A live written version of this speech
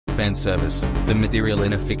fan service, the material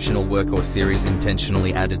in a fictional work or series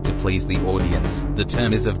intentionally added to please the audience. The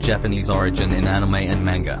term is of Japanese origin in anime and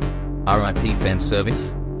manga. RIP fan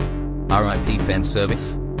service? RIP fan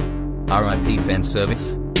service? RIP fan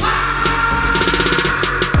service?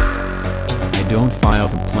 I don't file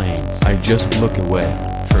complaints, I just look away.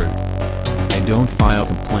 True. I don't file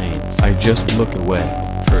complaints, I just look away.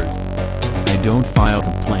 True. I don't file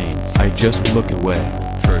complaints, I just look away.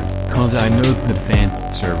 True. Cause I know that fan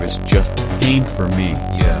service just ain't for me.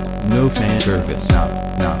 Yeah. No fan service. No.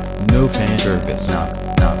 No fan service. No.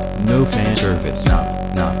 No fan service. No.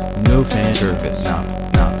 No fan service. No.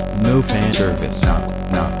 No fan service. No.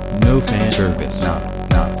 No fan service. No.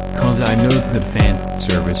 Cause I know that fan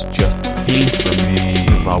service just ain't for me.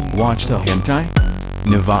 Never watched the hentai?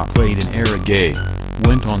 Never played an era gay.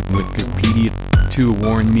 Went on Wikipedia to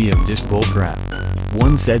warn me of this bullcrap.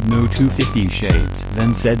 One said no to 50 Shades,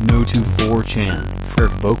 then said no to 4chan.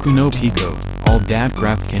 Frick Boku no Pico, all that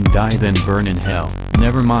crap can die then burn in hell.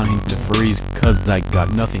 Never mind the furries, cause I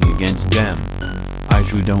got nothing against them. I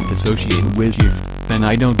sure don't associate with you, then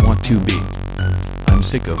I don't want to be. I'm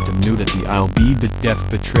sick of the nudity, I'll be the death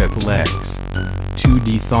by triple X.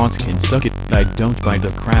 2D thoughts can suck it, I don't buy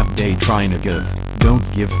the crap they trying to give. Don't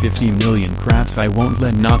give 50 million craps, I won't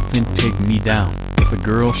let nothing take me down. If a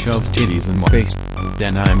girl shoves titties in my face,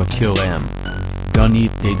 then I'ma kill them. Gun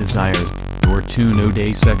eat they desires, or to no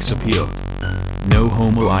day sex appeal. No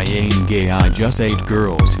homo, I ain't gay, I just ate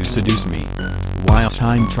girls who seduce me. Whilst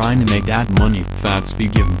I'm trying to make that money, fats be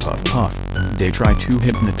given puff puff. They try to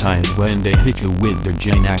hypnotize when they hit you with their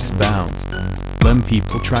J-Nax bounds. Lem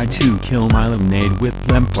people try to kill my lemonade with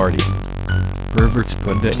lem party. Perverts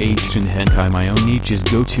put the H in hentai, my own H's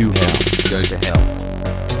go to hell. Go to hell.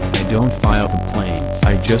 I don't file complaints,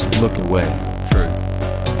 I just look away. True.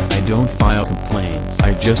 I don't file complaints,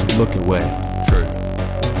 I just look away. True.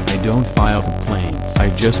 I don't file complaints, I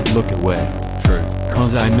just look away. True.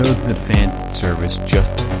 Cause I know that fan service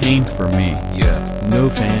just ain't for me. Yeah. No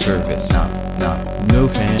fan service. No. No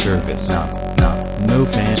fan service. No. No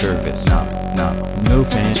fan service. No. No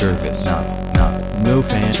fan service. No. No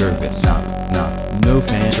fan service. No. No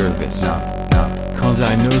fan service. No. Cause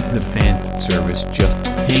I know that fan service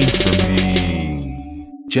just ain't for me.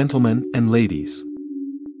 Gentlemen and ladies,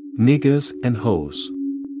 niggas and hoes.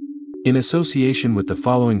 In association with the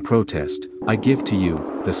following protest, I give to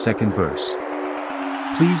you the second verse.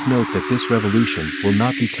 Please note that this revolution will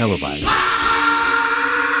not be televised.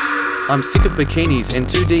 I'm sick of bikinis and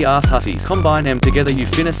 2D ass hussies. Combine them together you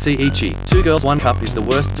finna see Ichi. 2 girls 1 cup is the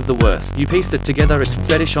worst of the worst. You piece that together it's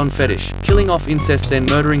fetish on fetish. Killing off incest then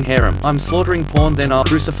murdering harem. I'm slaughtering porn then I'll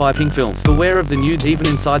crucify pink films. Beware of the nudes even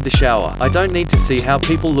inside the shower. I don't need to see how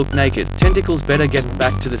people look naked. Tentacles better get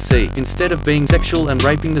back to the sea. Instead of being sexual and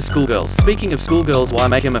raping the schoolgirls. Speaking of schoolgirls, why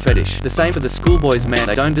make them a fetish? The same for the schoolboys, man,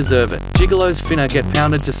 they don't deserve it. Gigolos finna get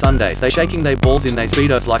pounded to Sundays. They shaking they balls in they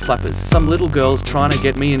speedos like flappers. Some little girls trying to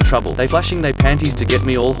get me in trouble. They flashing they panties to get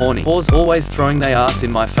me all horny. Whores always throwing they ass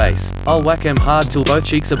in my face. I'll whack 'em hard till both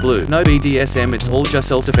cheeks are blue. No BDSM, it's all just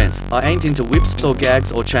self-defense. I ain't into whips or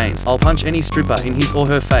gags or chains. I'll punch any stripper in his or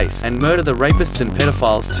her face and murder the rapists and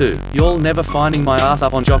pedophiles too. Y'all never finding my ass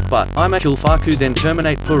up on jock butt. I'ma kill Faku then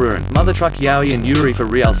terminate Pururan. Mother truck Yaoi and Yuri for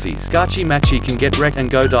realsies. Gachi Machi can get wrecked and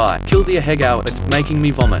go die. Kill the Ahegao, it's making me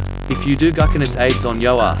vomit. If you do guckin' it's AIDS on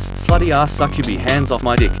yo ass. Slutty ass succubi, hands off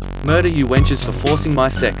my dick. Murder you wenches for forcing my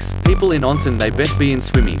sex. People in onsen they bet be in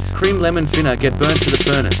swimmies. Cream lemon finna get burnt to the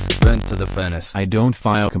furnace. Burnt to the furnace. I don't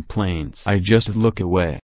file complaints, I just look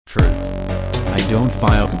away. True. I don't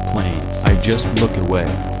file complaints, I just look away.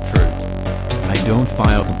 True. I don't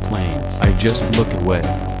file complaints, I just look away.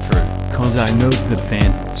 True. Cause I know that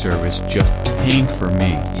fan service just ain't for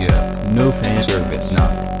me. Yeah. No fan service. No.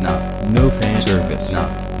 No fan service. No.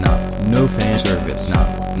 No fan service. No.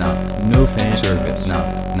 No fan service.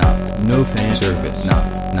 No. No fan service. No.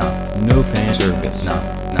 No fan service. No.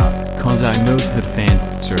 Cause I know that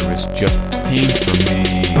fan service just ain't for me.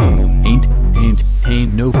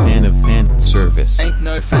 Ain't no fan of fan service. Ain't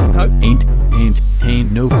no fan ho.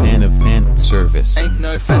 Ain't no fan of fan service. Ain't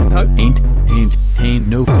no fan ho. Ain't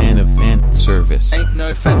no fan of fan service. Ain't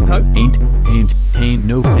no fan ho. Ain't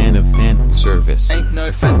no fan of fan service. Ain't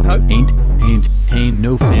no fan ho. Ain't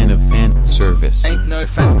no fan of fan service. Ain't no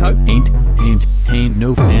fan ho. Ain't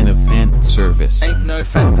no fan of fan service. Ain't no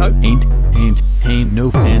fan ho. Ain't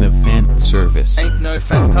no fan of fan service. Ain't no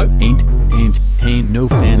fan ho. Ain't no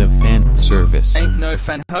fan of fan service. Ain't no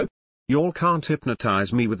fan ho. Y'all can't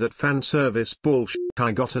hypnotize me with that fan service bullshit.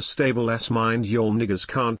 I got a stable ass mind y'all niggas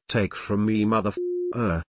can't take from me,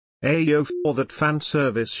 Ayo for that fan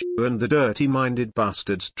service and the dirty minded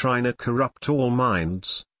bastards trying to corrupt all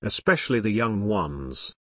minds. especially the young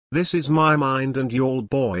ones. This is my mind and y'all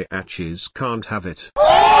boy atches can't have it.